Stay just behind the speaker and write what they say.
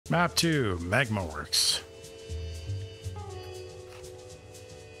Map 2, Magmaworks.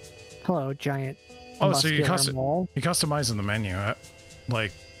 Hello, giant. Oh, so you mole. customize in the menu,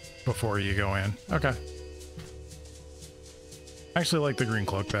 like, before you go in. Okay. I actually like the green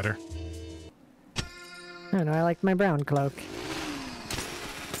cloak better. Oh, no, I like my brown cloak.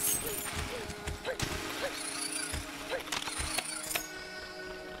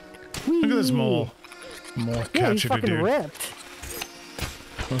 Whee! Look at this mole. Mole Yeah, catch he's you, fucking dude. ripped.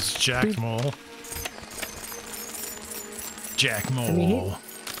 This Jack Mole. Jack Mole. I mean,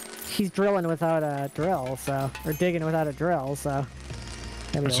 he's drilling without a drill, so... Or digging without a drill, so...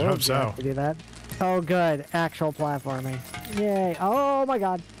 Maybe I hope so. to do that. Oh, good. Actual platforming. Yay. Oh, my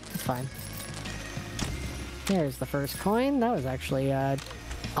God. It's fine. There's the first coin. That was actually a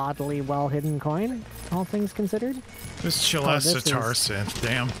oddly well-hidden coin, all things considered. This Chillest sitar synth,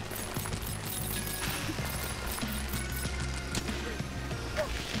 damn.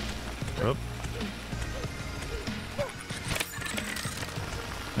 Oh.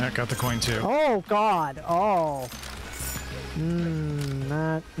 Yeah, got the coin too. Oh God! Oh.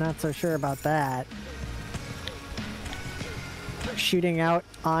 Not so sure about that. Shooting out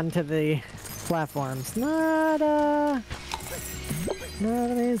onto the platforms. Not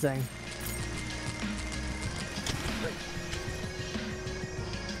amazing.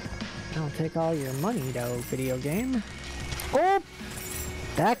 I'll take all your money, though, video game. Oh!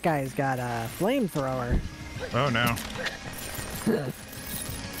 That guy's got a flamethrower. Oh, no.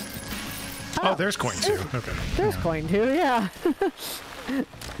 Oh, there's coin 2. Okay. There's coin 2, yeah.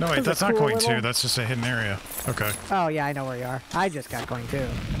 No, wait, that's not coin 2. That's just a hidden area. Okay. Oh, yeah, I know where you are. I just got coin 2.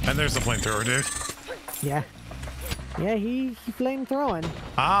 And there's the flamethrower, dude. Yeah. Yeah, he flamethrowing.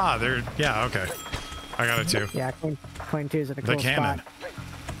 Ah, there. Yeah, okay. I got it too. Yeah, coin 2's at a cool the cannon. spot.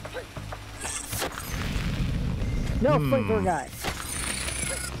 No, flamethrower guy.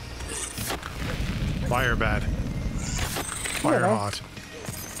 Fire bad. Fire Yeah. hot.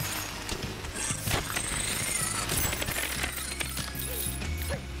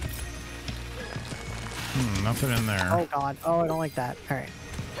 Nothing in there. Oh God. Oh, I don't like that. Alright.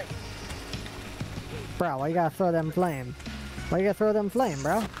 Bro, why you gotta throw them flame? Why you gotta throw them flame,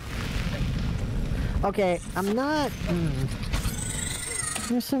 bro? Okay, I'm not...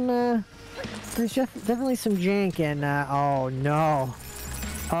 There's some, there's definitely some jank in, oh no.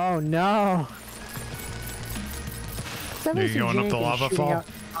 Oh no. Are you going up the lava fall?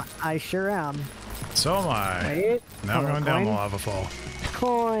 I sure am. So am I. Wait. Now I'm going down the lava fall.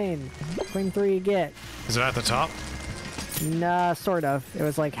 Coin. Coin 3 get. Is it at the top? Nah, sort of. It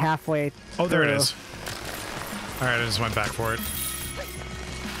was like halfway. Oh, there it is. Alright, I just went back for it.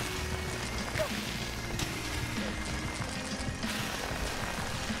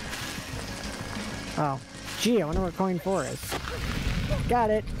 Oh. Gee, I wonder what coin 4 is. Got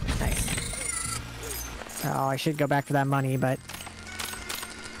it. Nice. Oh, I should go back for that money, but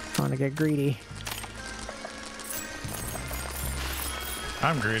I want to get greedy.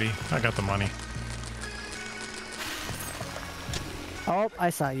 I'm greedy. I got the money. Oh,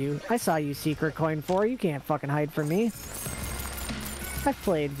 I saw you. I saw you, Secret Coin 4. You can't fucking hide from me. I've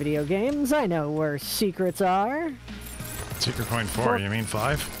played video games. I know where secrets are. Secret Coin 4, you mean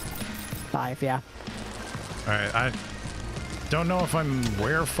 5? 5, yeah. Alright, I don't know if I'm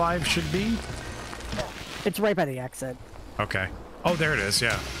where 5 should be. It's right by the exit. Okay. Oh, there it is,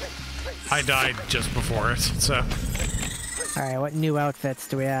 yeah. I died just before it, so... Alright, what new outfits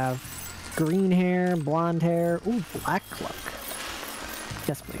do we have? Green hair, blonde hair, ooh, black cloak.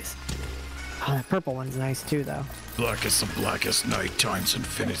 Yes, please. Oh, that purple one's nice too, though. Black is the blackest night times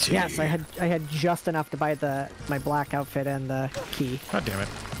infinity. Yes, I had just enough to buy my black outfit and the key. God damn it.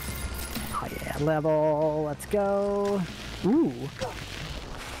 Oh yeah, level, let's go. Ooh.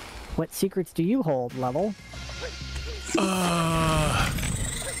 What secrets do you hold, level?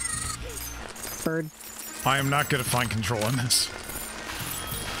 Bird. I am not good at fine control in this.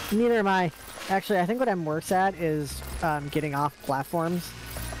 Neither am I. Actually, I think what I'm worse at is getting off platforms.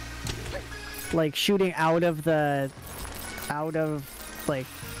 Like shooting out of like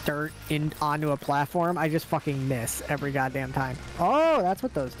dirt onto a platform. I just fucking miss every goddamn time. Oh, that's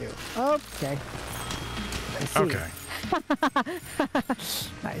what those do. Okay. I see. Okay.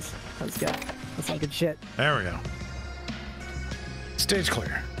 Nice. That's good. That's some good shit. There we go. Stage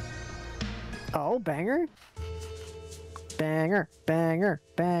clear. Oh, banger. Banger, banger,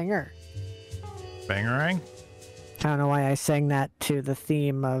 banger. Bangerang? I don't know why I sang that to the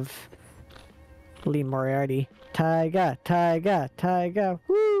theme of Lee Moriarty. Taiga, taiga, taiga,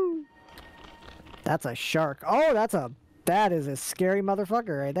 woo! That's a shark. Oh, that is a scary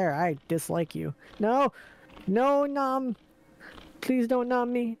motherfucker right there. I dislike you. No, no, nom. Please don't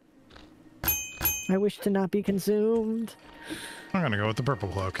numb me. I wish to not be consumed. I'm gonna go with the purple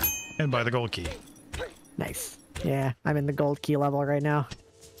cloak and buy the gold key. Nice. Yeah, I'm in the gold key level right now.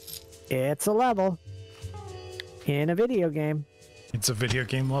 It's a level. In a video game. It's a video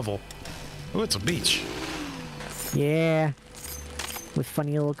game level. Oh, it's a beach. Yeah. With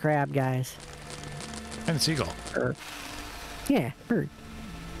funny little crab guys. And a seagull. Bird. Yeah, bird.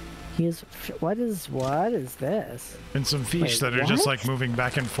 What is this? And some fish that are just like moving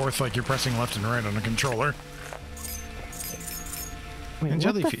back and forth like you're pressing left and right on a controller. Wait, and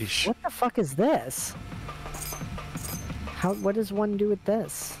jellyfish. What the fuck is this? What does one do with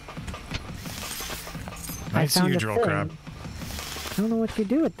this? Nice sea drill crab. I don't know what you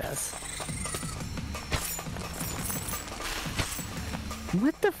do with this.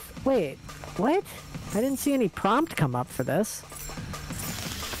 What the wait, what? I didn't see any prompt come up for this.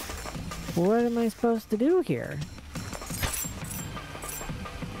 What am I supposed to do here?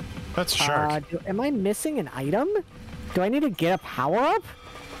 That's a shark. Am I missing an item? Do I need to get a power-up?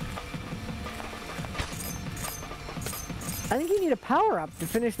 I think you need a power-up to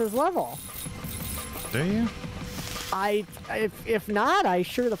finish this level. Do you? If not, I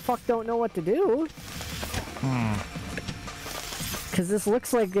sure the fuck don't know what to do. Because this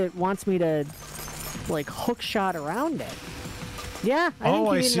looks like it wants me to, like, hook shot around it. Yeah,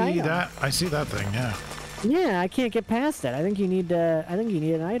 I see that. I see that thing. Yeah. Yeah, I can't get past it. I think you need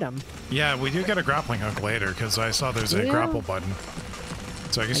an item. Yeah, we do get a grappling hook later because I saw there's a grapple button.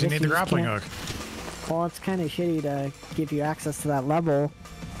 So I guess you need the grappling hook. Well, it's kind of shitty to give you access to that level.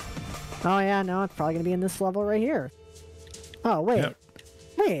 Oh yeah, no, it's probably gonna be in this level right here. Oh wait,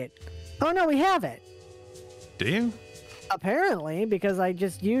 wait. Oh no, we have it. Do you? Apparently, because I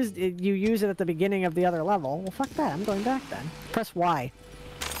just used it. You use it at the beginning of the other level. Well, fuck that. I'm going back then. Press Y.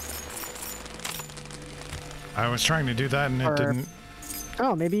 I was trying to do that and it didn't.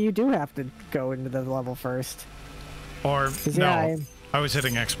 Oh, maybe you do have to go into the level first. Or no, I was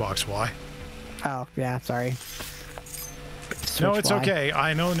hitting Xbox Y. Oh yeah, sorry. No, it's okay.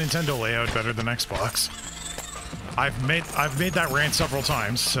 I know Nintendo layout better than Xbox. I've made that rant several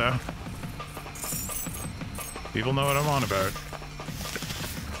times, so people know what I'm on about.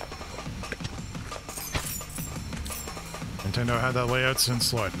 Nintendo had that layout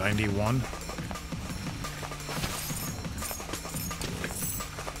since what, 91?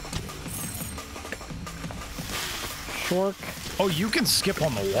 Shark. Oh, you can skip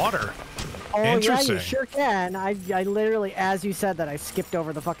on the water. Oh yeah, you sure can. I literally, as you said that, I skipped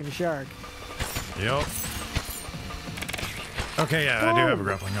over the fucking shark. Yep. Okay, yeah, I do have a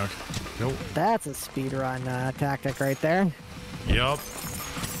grappling hook. Nope. That's a speedrun tactic right there. Yep.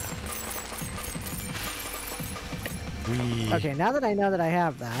 Okay, now that I know that I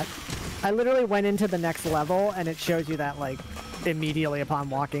have that, I literally went into the next level and it shows you that like immediately upon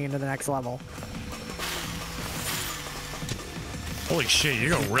walking into the next level. Holy shit, you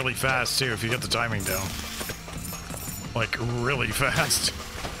go really fast too if you get the timing down. Like really fast.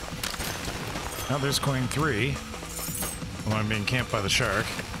 Now there's coin 3. Well, I'm being camped by the shark.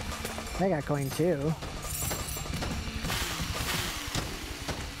 I got coin 2.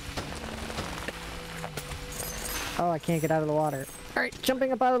 Oh, I can't get out of the water. Alright,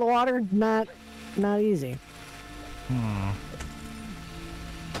 jumping up out of the water, not easy.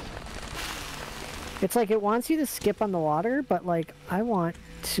 It's like it wants you to skip on the water, but like I want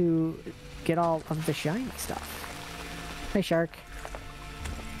to get all of the shiny stuff. Hey shark.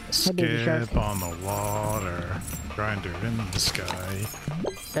 Skip hey, shark. On the water. Grinder in the sky.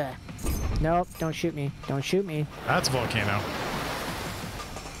 Nope, don't shoot me. Don't shoot me. That's a volcano.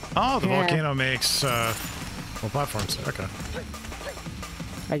 Oh, the volcano makes well, platforms. Okay.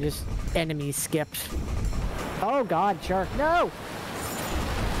 I just enemy skipped. Oh god, shark. No!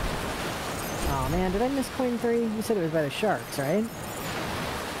 Oh man, did I miss coin 3? You said it was by the sharks, right?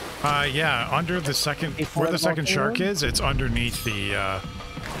 Yeah, under the second, where the second shark is, it's underneath the,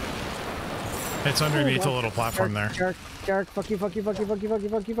 it's underneath the little platform there. Shark, fuck you, fuck you, fuck you, fuck you, fuck you,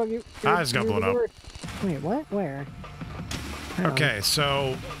 fuck you, fuck you. Ah, it's got blown up. Wait, what? Where? Okay,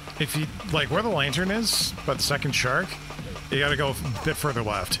 so, if you, like, where the lantern is, by the second shark, you gotta go a bit further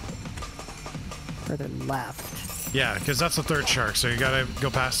left. Further left. Yeah, because that's the third shark, so you gotta go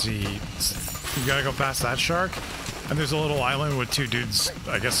past the... You gotta go past that shark, and there's a little island with 2 dudes,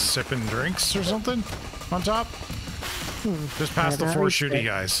 I guess, sipping drinks or something on top. Just past the 4 shooty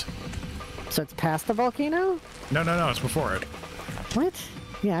guys. So it's past the volcano? No, it's before it. What?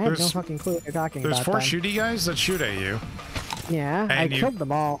 Yeah, I have no fucking clue what you're talking about. There's 4 shooty guys that shoot at you. Yeah, I killed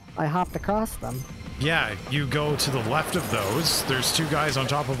them all. I hopped across them. Yeah, you go to the left of those. There's 2 guys on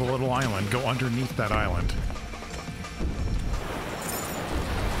top of a little island. Go underneath that island.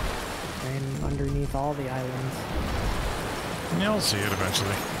 underneath all the islands. Yeah, I'll see it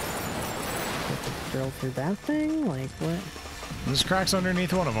eventually. Have to drill through that thing? Like, what? There's cracks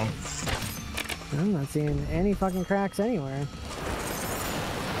underneath one of them. I'm not seeing any fucking cracks anywhere.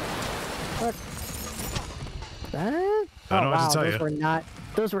 What? That? I don't know what to tell you.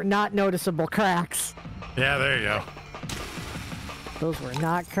 Those were not noticeable cracks. Yeah, there you go. Those were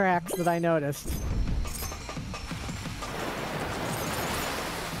not cracks that I noticed.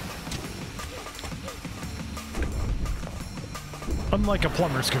 Unlike a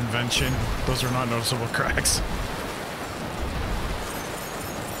plumber's convention, those are not noticeable cracks.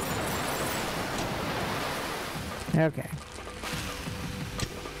 Okay.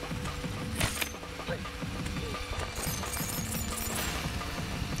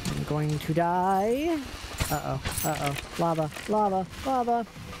 I'm going to die. Uh-oh, uh-oh. Lava, lava, lava.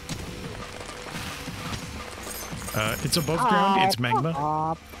 It's above ground, it's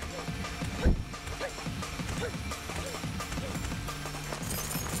magma.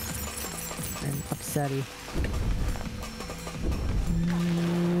 I'm upsetty.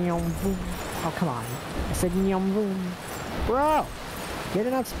 Oh, come on. I said nyum boom. Bro! Get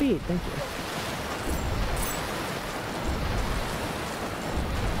enough speed, thank you.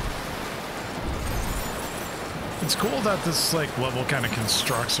 It's cool that this like level kind of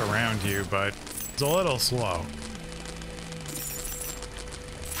constructs around you, but it's a little slow.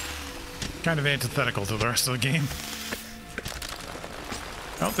 Kind of antithetical to the rest of the game.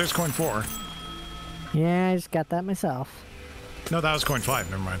 Oh, there's coin 4. Yeah, I just got that myself. No, that was coin 5,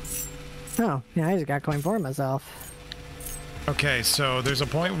 never mind. Oh, yeah, I just got coin 4 myself. Okay, so there's a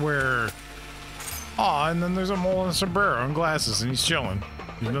point where... Aw, and then there's a mole and a sombrero and glasses, and he's chilling.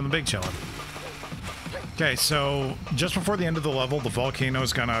 He's doing the big chilling. Okay, so just before the end of the level, the volcano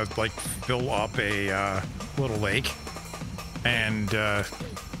is gonna, like, fill up a little lake. And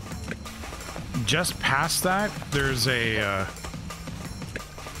just past that, there's a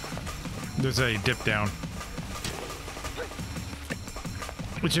dip down.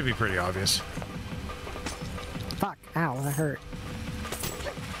 Which should be pretty obvious. Fuck, ow, that hurt.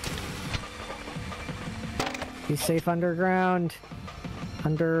 He's safe underground.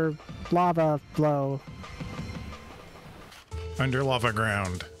 Under lava flow. Under lava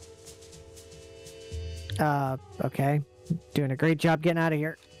ground. Okay. Doing a great job getting out of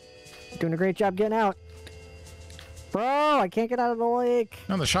here. Doing a great job getting out. Bro, I can't get out of the lake.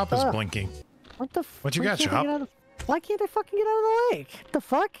 No, the shop is blinking. What the What you got, shop? Why can't I fucking get out of the lake? What the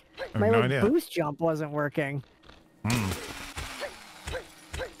fuck? My no idea. boost jump wasn't working.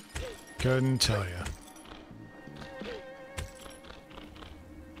 Couldn't tell you.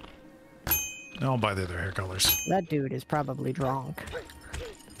 I'll buy the other hair colors. That dude is probably drunk.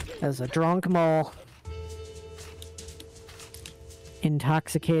 As a drunk mole.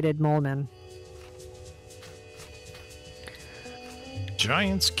 Intoxicated moleman.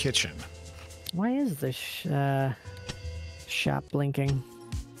 Giant's Kitchen. Why is this shop blinking?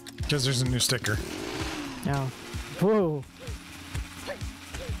 Because there's a new sticker. No. Whoa.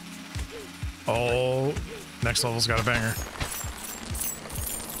 Oh, next level's got a banger.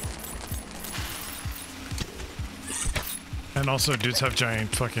 And also, dudes have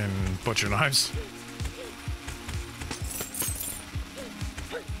giant fucking butcher knives.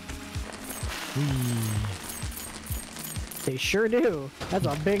 They sure do. That's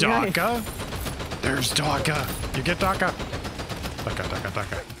a big knife. Dakka? There's Dakka. You get Dakka. Dakka, Dakka,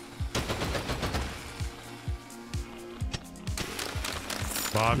 Dakka.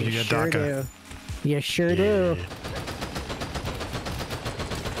 Bob, you get sure Dakka. Do. You sure do.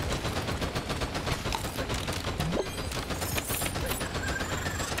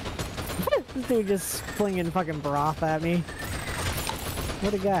 This dude just flinging fucking broth at me.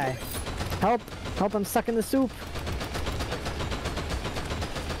 What a guy. Help! Help, I'm stuck in the soup.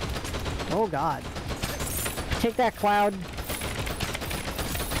 Oh god. Take that, Cloud.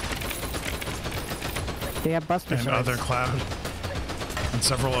 They have buster And swords. other Cloud. And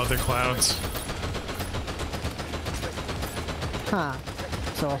several other Clouds. Huh.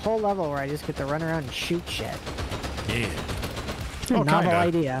 So a whole level where I just get to run around and shoot shit. Yeah. Oh, novel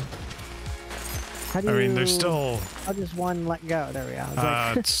idea. How do you... I mean, there's still... How does one let go? There we go.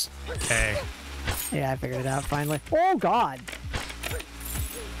 Like... it's A. Yeah, I figured it out finally. Oh god!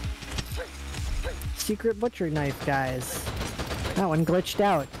 Secret butcher knife, guys. That one glitched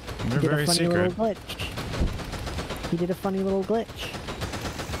out. They're very secret. He did a funny little glitch.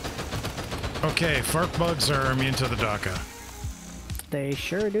 Okay, fart bugs are immune to the Dakka. They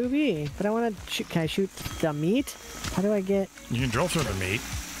sure do be. But I want to shoot. Can I shoot the meat? How do I get... You can drill through the meat.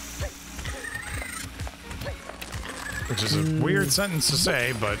 Which is a weird sentence to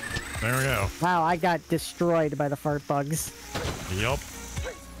say, but there we go. Wow, I got destroyed by the fart bugs. Yup.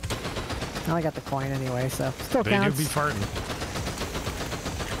 Well, I got the coin anyway, so still They counts. do be farting.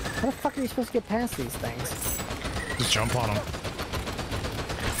 How the fuck are you supposed to get past these things? Just jump on them.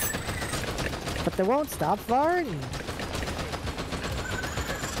 But they won't stop farting.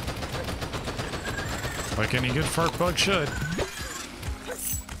 Like any good fart bug should.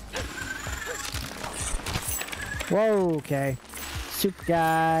 Whoa, okay. Soup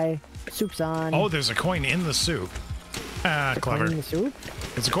guy. Soup's on. Oh, there's a coin in the soup. Ah, clever. Coin in the soup?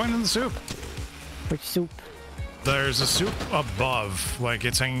 It's a coin in the soup. Which soup? There's a soup above, like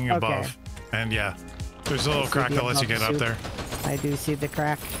it's hanging above. And yeah, there's a little crack that lets you get up there. I do see the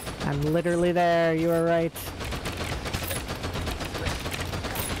crack. I'm literally there. You are right.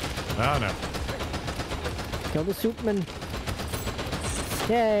 Oh no. Kill the soupman.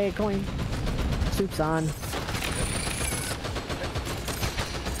 Yay, coin. Soup's on.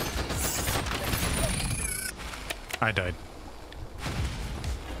 I died.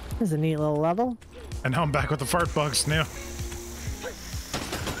 This is a neat little level. And now I'm back with the fart bugs now.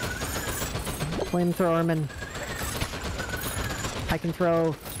 Flamethrowerman. I can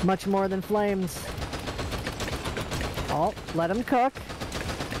throw much more than flames. Oh, let him cook.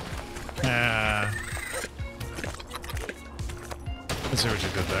 Let's see what you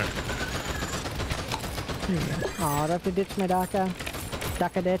did there. Oh, do I have to ditch my Dakka?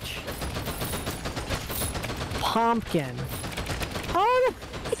 Dakka ditch. Pumpkin. Oh,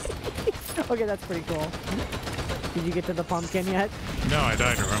 okay, that's pretty cool. Did you get to the pumpkin yet? No, I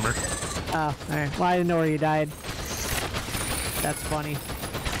died, remember? Oh, alright. Well, I didn't know where you died. That's funny.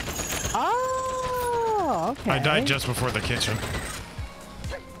 Oh, okay. I died just before the kitchen.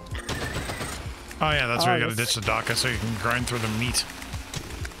 Oh yeah, that's where you gotta ditch the Dakka so you can grind through the meat.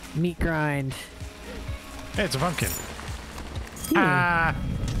 Meat grind. Hey, it's a pumpkin. Ah!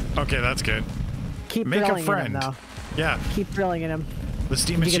 Okay, that's good. Keep Make a drilling friend. in him, though. Yeah. Keep drilling in him. The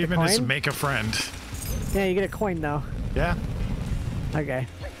Steam Did you get the achievement is coin? make a friend. Yeah, you get a coin, though. Yeah. Okay.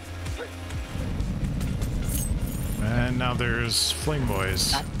 And now there's Flame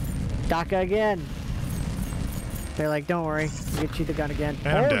Boys. Dakka again. They're like, don't worry, we'll get you the gun again.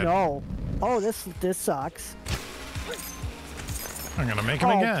 And I'm dead. No! Oh, this sucks. I'm gonna make him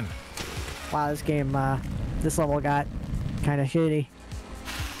again. Wow, this game, this level got kind of shitty.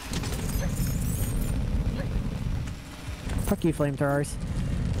 Fuck you, flamethrowers.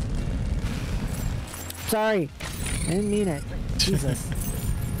 Sorry, I didn't mean it. Jesus.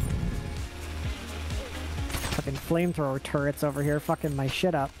 Fucking flamethrower turrets over here fucking my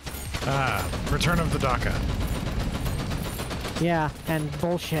shit up. Ah, Return of the Dakka. Yeah, and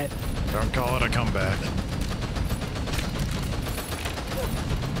bullshit. Don't call it a comeback.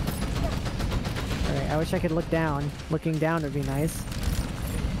 Alright, I wish I could look down. Looking down would be nice.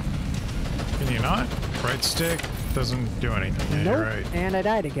 Can you not? Right stick doesn't do anything. Yeah, Nope. you're right. And I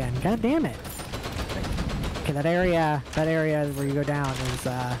died again. God damn it. Okay, that area where you go down is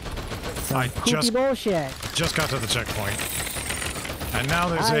some poopy bullshit. Just got to the checkpoint. And now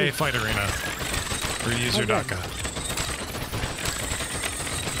there's a fight arena where you use your Dakka.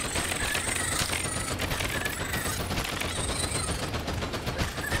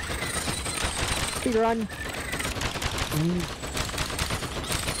 Speed run.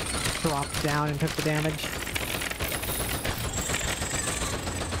 Dropped down and took the damage.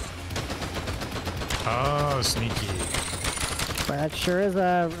 Oh, sneaky. But that sure is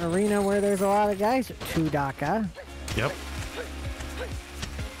a arena where there's a lot of guys. 2 Dakka. Yep.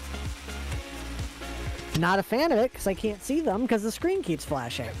 Not a fan of it because I can't see them because the screen keeps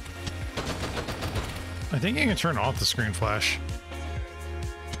flashing. I think you can turn off the screen flash.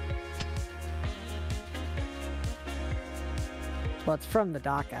 Well, it's from the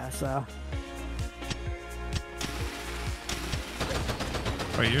Dakka, so.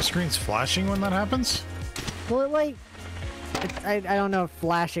 Wait, your screen's flashing when that happens? Well, like, I don't know if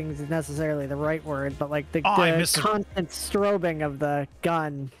flashing is necessarily the right word, but like the constant strobing of the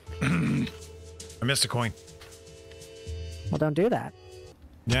gun. I missed a coin. Well, don't do that.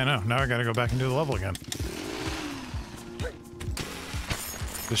 Yeah, no. Now I gotta go back and do the level again.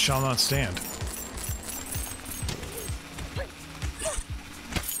 This shall not stand.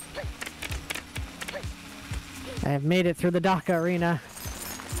 I have made it through the Dakka arena.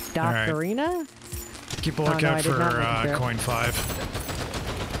 Dakka arena? Keep a lookout for coin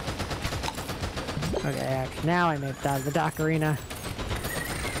 5. Okay, now I made it out of the Dakka arena.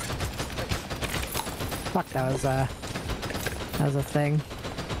 Fuck, that was a thing.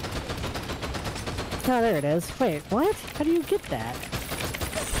 Oh, there it is. Wait, what? How do you get that?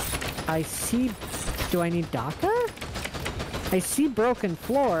 I see. Do I need Dakka? I see broken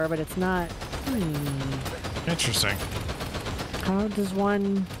floor, but it's not... Interesting. How does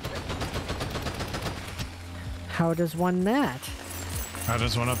one... How does one that? How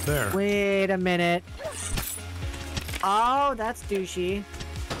does one up there? Wait a minute. Oh, that's douchey.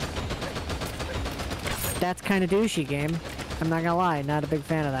 That's kind of douchey, game. I'm not gonna lie, not a big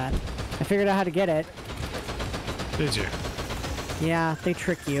fan of that. I figured out how to get it. Did you? Yeah, they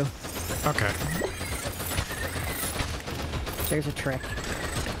trick you. Okay. There's a trick.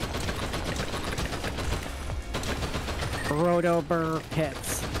 Roboburr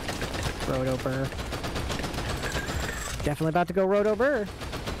Pits. Roboburr. Definitely about to go Roboburr.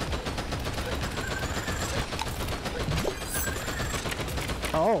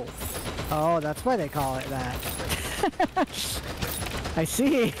 Oh. Oh, that's why they call it that. I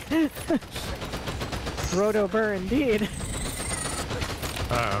see. Roboburr indeed.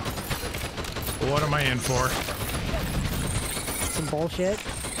 Uh-oh. What am I in for? Some bullshit.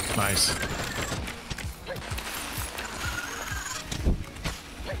 Nice.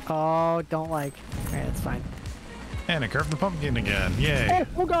 Oh, don't like. Alright, that's fine. And I carved the pumpkin again. Yay.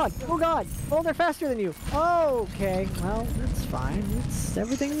 Oh, oh god! Oh god! Oh, they're faster than you! Oh, okay. Well, that's fine.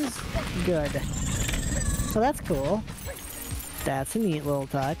 Everything's good. So that's cool. That's a neat little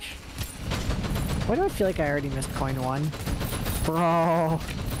touch. Why do I feel like I already missed coin 1? Bro.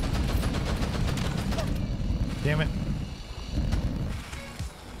 Damn it.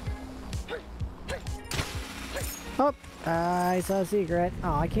 Oh, I saw a secret.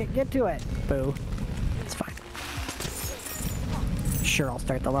 Oh, I can't get to it. Boo. It's fine. Sure, I'll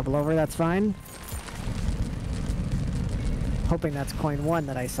start the level over. That's fine. Hoping that's coin 1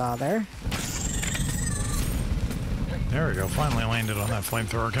 that I saw there. There we go. Finally landed on that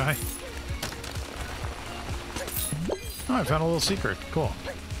flamethrower guy. Oh, I found a little secret. Cool.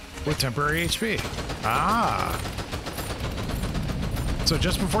 With temporary HP. Ah! So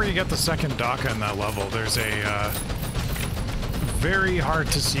just before you get the second Dakka in that level, there's a very hard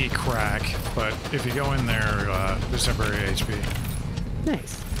to see crack, but if you go in there, there's temporary HP.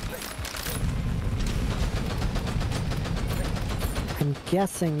 Nice. I'm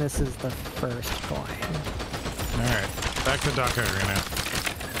guessing this is the first coin. Alright, back to Dakka Arena.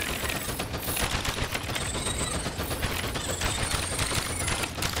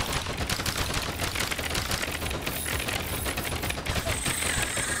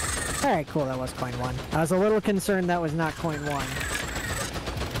 Alright, cool, that was coin 1. I was a little concerned that was not coin 1.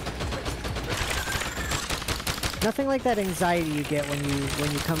 Nothing like that anxiety you get when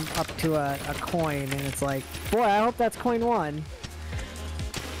you come up to a coin and it's like, boy, I hope that's coin 1.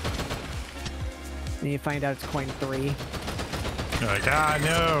 And you find out it's coin 3. You're like, ah,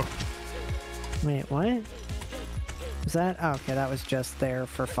 no! Wait, what? Was that? Oh, okay, that was just there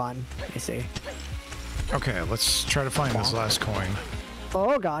for fun. I see. Okay, let's try to find this last coin.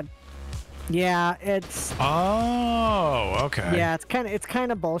 Oh god. Yeah, it's... Oh, okay. Yeah, it's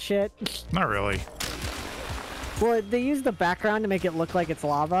kind of bullshit. Not really. Well, they use the background to make it look like it's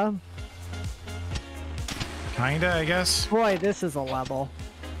lava. Kinda, I guess. Boy, this is a level.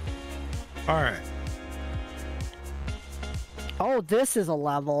 Alright. Oh, this is a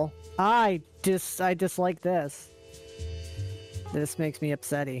level. I dislike this. This makes me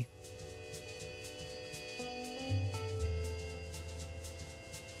upsetty.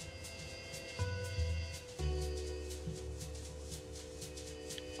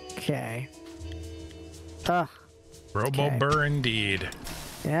 Okay. Ugh. Roboburr indeed.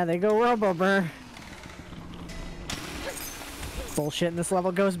 Yeah, they go Roboburr. Bullshit in this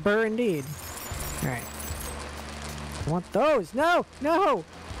level goes burr indeed. Alright. I want those! No! No!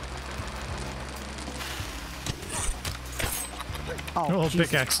 Oh, Little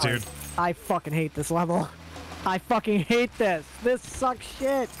Jesus pickaxe, Christ. dude. I fucking hate this level. I fucking hate this. This sucks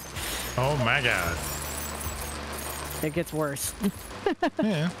shit. Oh my god. It gets worse.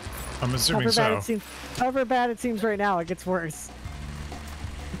 Yeah, I'm assuming so. However bad it seems right now, it gets worse.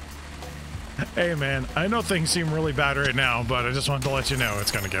 Hey man, I know things seem really bad right now, but I just wanted to let you know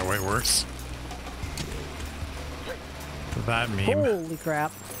it's gonna get way worse. That meme. Holy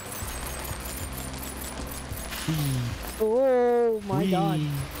crap. Oh my god.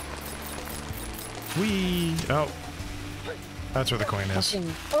 Wee. Oh. That's where the coin is.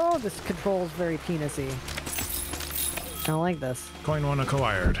 Oh, this control's very penisy. I don't like this. Coin 1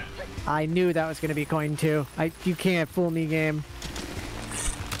 acquired. I knew that was going to be coin 2. You can't fool me, game.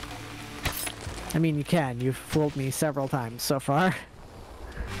 I mean, you can. You've fooled me several times so far.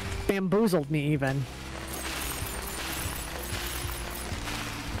 Bamboozled me, even.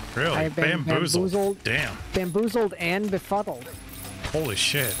 Really? I've been bamboozled. Damn. Bamboozled and befuddled. Holy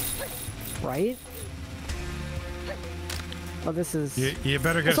shit. Right? Oh, this is... You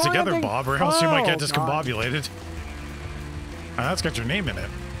better get it together, Bob, or else you might get discombobulated. And that's got your name in it.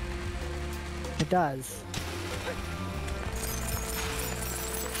 It does.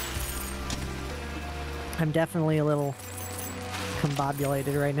 I'm definitely a little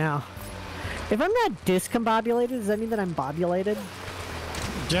combobulated right now. If I'm not discombobulated, does that mean that I'm bobulated?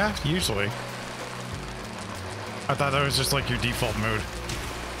 Yeah, usually. I thought that was just like your default mood.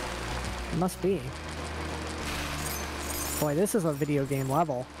 It must be. Boy, this is a video game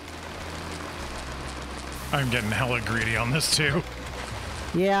level. I'm getting hella greedy on this too.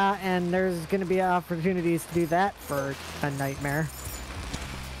 Yeah, and there's going to be opportunities to do that for a nightmare.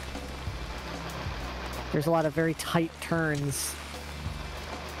 There's a lot of very tight turns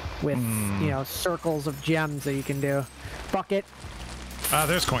with, you know, circles of gems that you can do. Bucket.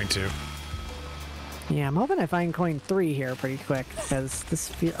 There's coin 2. Yeah, I'm hoping I find coin 3 here pretty quick, because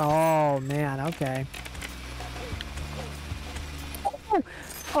this oh, man, okay.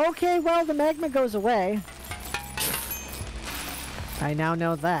 Oh, okay, well, the magma goes away. I now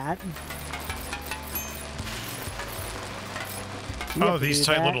know that. Oh, these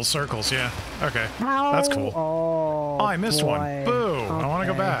tight little circles, yeah. Okay, How? that's cool. Oh, I missed one. Boo! Okay. I want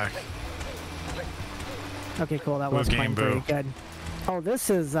to go back. Okay, cool. That was coin 3. Good. Oh, this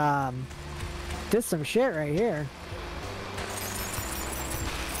is some shit right here.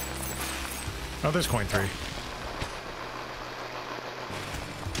 Oh, there's coin 3.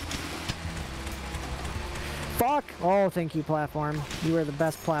 Fuck! Oh, thank you, platform. You were the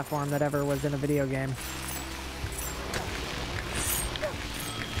best platform that ever was in a video game.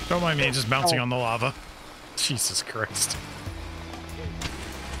 Don't mind me just bouncing on the lava. Jesus Christ.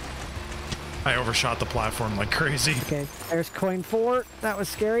 I overshot the platform like crazy. Okay, there's coin 4. That was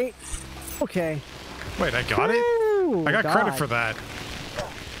scary. Okay. Wait, I got it? I got credit for that.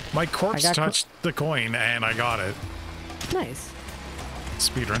 My corpse touched the coin and I got it. Nice.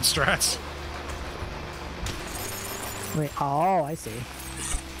 Speedrun strats. Wait, oh, I see.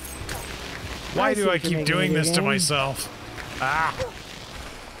 Why do I keep doing this to myself? Ah!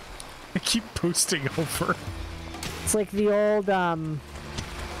 I keep boosting over. It's like the old,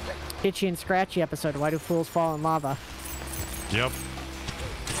 Itchy and Scratchy episode, Why Do Fools Fall in Lava? Yep.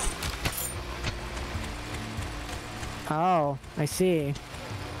 Oh, I see.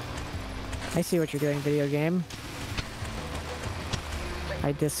 I see what you're doing, video game.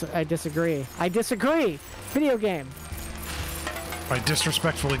 I disagree. I disagree! Video game! I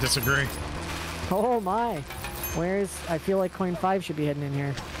disrespectfully disagree. Oh my. Where's... I feel like coin 5 should be hidden in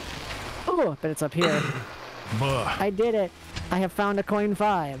here. Oh, but it's up here. I did it. I have found a coin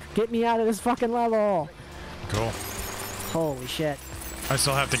 5. Get me out of this fucking level. Cool. Holy shit. I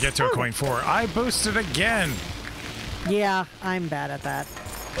still have to get to a coin 4. I boosted again. Yeah, I'm bad at that.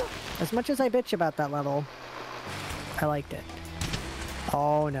 As much as I bitch about that level, I liked it.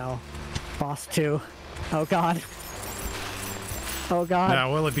 Oh no. Boss 2. Oh god. Oh god.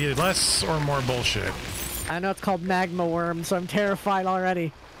 Now, will it be less or more bullshit? I know it's called Magmaworm, so I'm terrified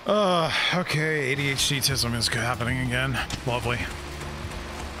already. Okay, ADHD-tism is happening again. Lovely.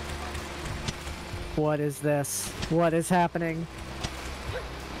 What is this? What is happening?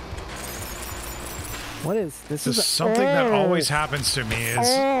 What is this? This is something that always happens to me is...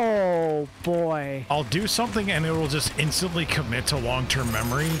 Oh, boy. I'll do something and it will just instantly commit to long-term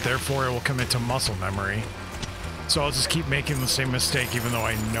memory, therefore it will commit to muscle memory. So I'll just keep making the same mistake even though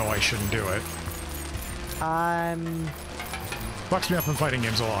I know I shouldn't do it. Fucks me up in fighting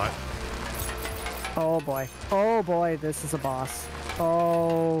games a lot. Oh boy. Oh boy, this is a boss.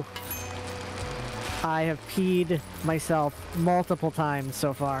 Oh. I have peed myself multiple times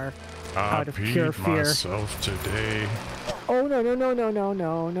so far. Out of pure fear. Myself today. Oh no no no no no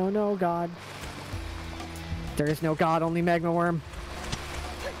no no no God. There is no God, only Magmaworm.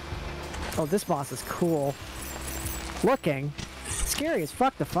 Oh, this boss is cool. Looking. Scary as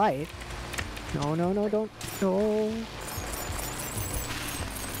fuck to fight. No, no, no, don't. No.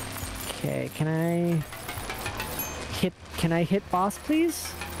 Okay, can I hit boss,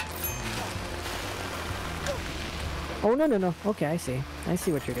 please? Oh, no, no, no. Okay, I see. I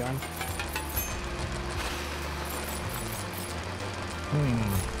see what you're doing.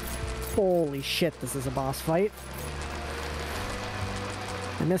 Holy shit, this is a boss fight.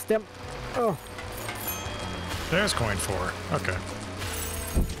 I missed him. Oh. There's coin 4. Okay.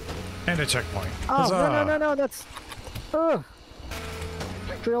 And a checkpoint. Oh, Huzzah. no, no, no, no, that's... Ugh.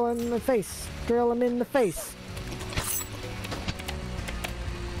 Drill him in the face. Drill him in the face.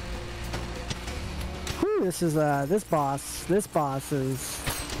 Whew, this is, this boss is...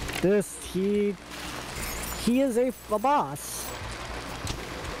 He is a boss.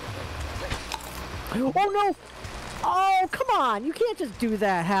 Oh, no! Oh, come on! You can't just do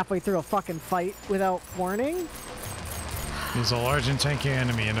that halfway through a fucking fight without warning. He's a large and tanky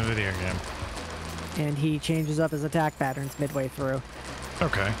enemy in a video game. And he changes up his attack patterns midway through.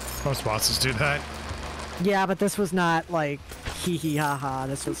 Okay, most bosses do that. Yeah, but this was not like hee hee ha ha.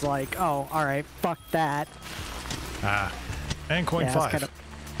 This was like, oh, alright, fuck that. Ah, and coin 5.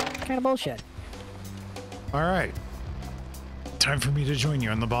 Kind of bullshit. Alright. Time for me to join you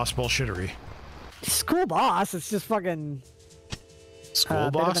on the boss bullshittery. School boss? It's just fucking...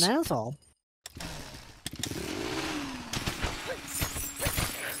 School boss? Bit of an asshole.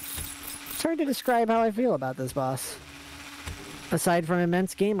 It's hard to describe how I feel about this boss. Aside from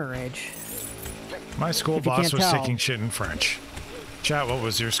immense gamer rage. My school boss was taking shit in French. Chat, what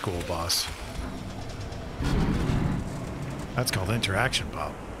was your school boss? That's called interaction,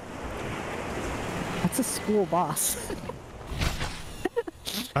 Bob. That's a school boss.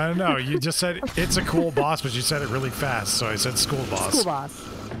 I don't know, you just said it's a cool boss, but you said it really fast, so I said school boss. School boss.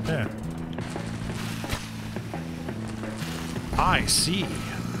 Yeah. I see.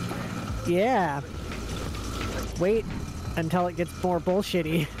 Yeah. Wait until it gets more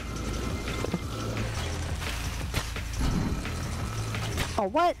bullshitty. Oh,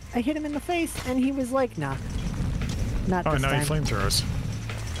 what? I hit him in the face, and he was like, nah. Not this time. Oh, now he flamethrowers.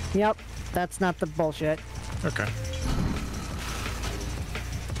 Yep, that's not the bullshit. Okay.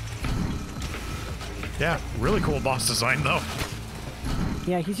 Yeah, really cool boss design, though.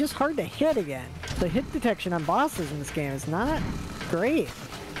 Yeah, he's just hard to hit again. The hit detection on bosses in this game is not great.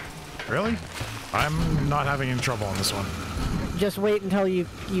 Really? I'm not having any trouble on this one. Just wait until you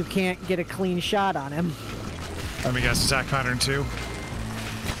can't get a clean shot on him. Let me guess, attack pattern 2?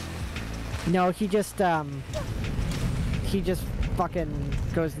 No, he just fucking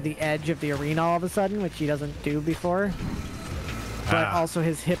goes to the edge of the arena all of a sudden, which he doesn't do before. But also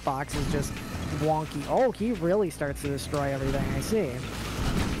his hitbox is just wonky. Oh, he really starts to destroy everything, I see.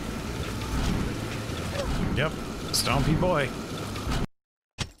 Yep, stompy boy.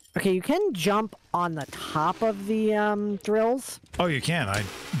 Okay, you can jump on the top of the drills. Oh, you can. I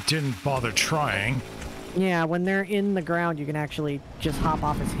didn't bother trying. Yeah, when they're in the ground, you can actually just hop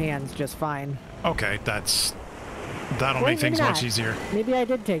off his hands just fine. Okay, that'll make things much easier. Maybe I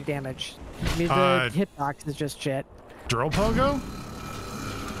did take damage. Maybe the hitbox is just shit. Drill pogo?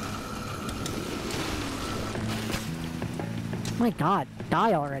 My god,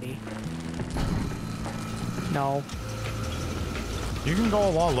 die already. No. You can go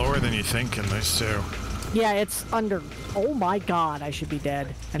a lot lower than you think in this too. Yeah, it's under... Oh my god, I should be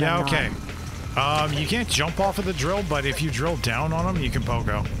dead. And yeah, I'm okay. Not. You can't jump off of the drill, but if you drill down on them, you can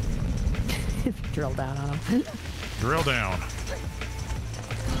pogo. Drill down on him. Drill down.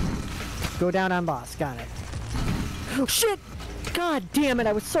 Go down on boss, got it. Oh shit! God damn it,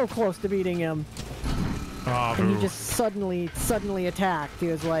 I was so close to beating him. Oh, and he just suddenly attacked. He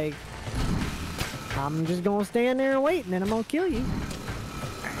was like, I'm just gonna stand there and wait, and then I'm gonna kill you.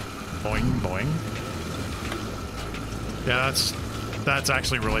 Boing, boing. Yeah, that's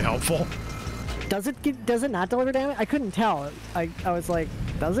actually really helpful. Does it not deliver damage? I couldn't tell. I was like,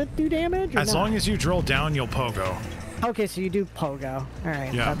 does it do damage? As long as you drill down, you'll pogo. Okay, so you do pogo.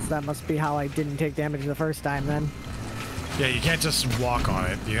 Alright, yeah. That must be how I didn't take damage the first time then. Yeah, you can't just walk on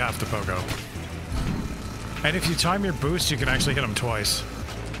it. You have to pogo. And if you time your boost, you can actually hit them twice.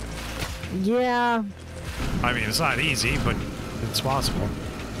 Yeah. I mean, it's not easy, but it's possible.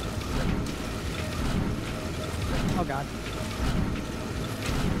 Oh god.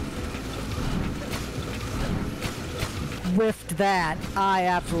 Whiffed that. I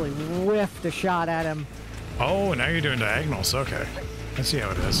absolutely whiffed a shot at him. Oh, now you're doing diagonals. Okay. I see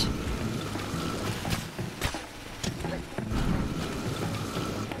how it is.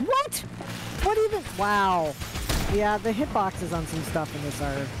 What? What even? Wow. Yeah, the hitboxes on some stuff in this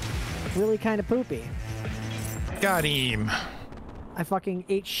are really kind of poopy. Got him. I fucking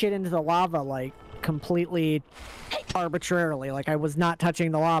ate shit into the lava, like, completely arbitrarily. Like, I was not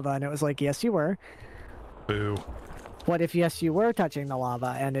touching the lava, and it was like, yes, you were. Boo. What if, yes, you were touching the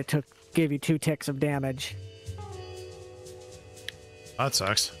lava, and it gave you 2 ticks of damage? That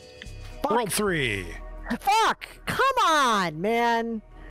sucks. Fuck. World 3. Fuck! Come on, man!